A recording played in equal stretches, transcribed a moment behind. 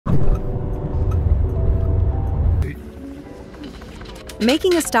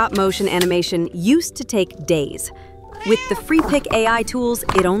Making a stop-motion animation used to take days. With the Freepik AI tools,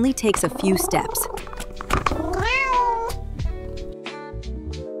 it only takes a few steps.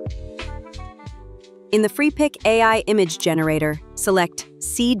 In the Freepik AI image generator, select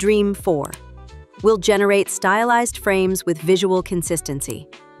Seedream 4. We'll generate stylized frames with visual consistency.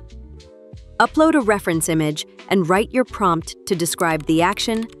 Upload a reference image and write your prompt to describe the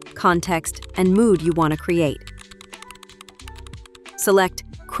action, context, and mood you want to create. Select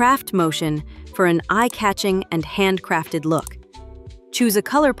Craft Motion for an eye-catching and handcrafted look. Choose a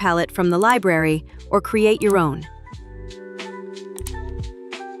color palette from the library or create your own.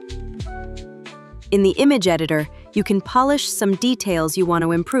 In the image editor, you can polish some details you want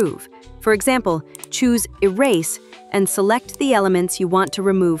to improve. For example, choose Erase and select the elements you want to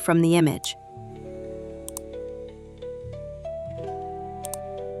remove from the image.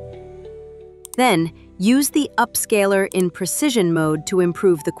 Then, use the Upscaler in Precision mode to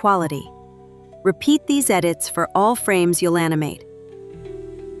improve the quality. Repeat these edits for all frames you'll animate.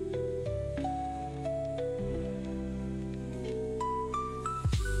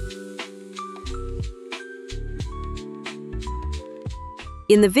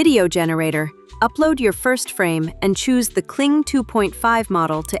 In the video generator, upload your first frame and choose the Kling 2.5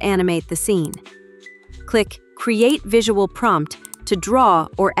 model to animate the scene. Click Create Visual Prompt to draw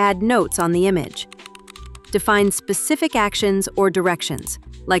or add notes on the image. Define specific actions or directions,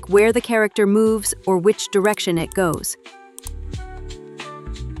 like where the character moves or which direction it goes.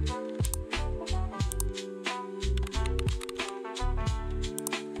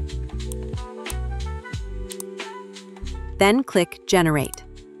 Then click Generate.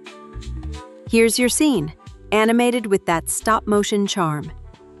 Here's your scene, animated with that stop-motion charm.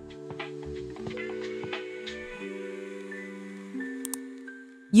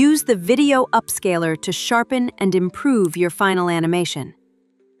 Use the Video Upscaler to sharpen and improve your final animation.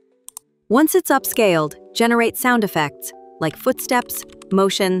 Once it's upscaled, generate sound effects like footsteps,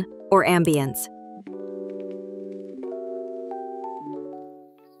 motion, or ambience.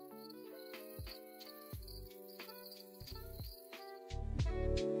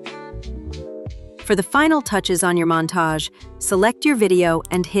 For the final touches on your montage, select your video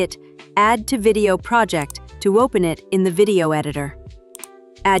and hit Add to Video Project to open it in the video editor.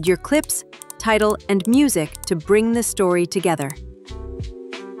 Add your clips, title, and music to bring the story together.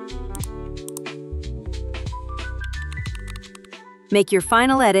 Make your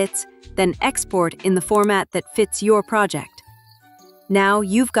final edits, then export in the format that fits your project. Now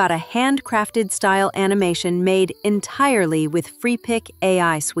you've got a handcrafted style animation made entirely with Freepik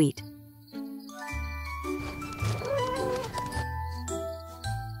AI Suite.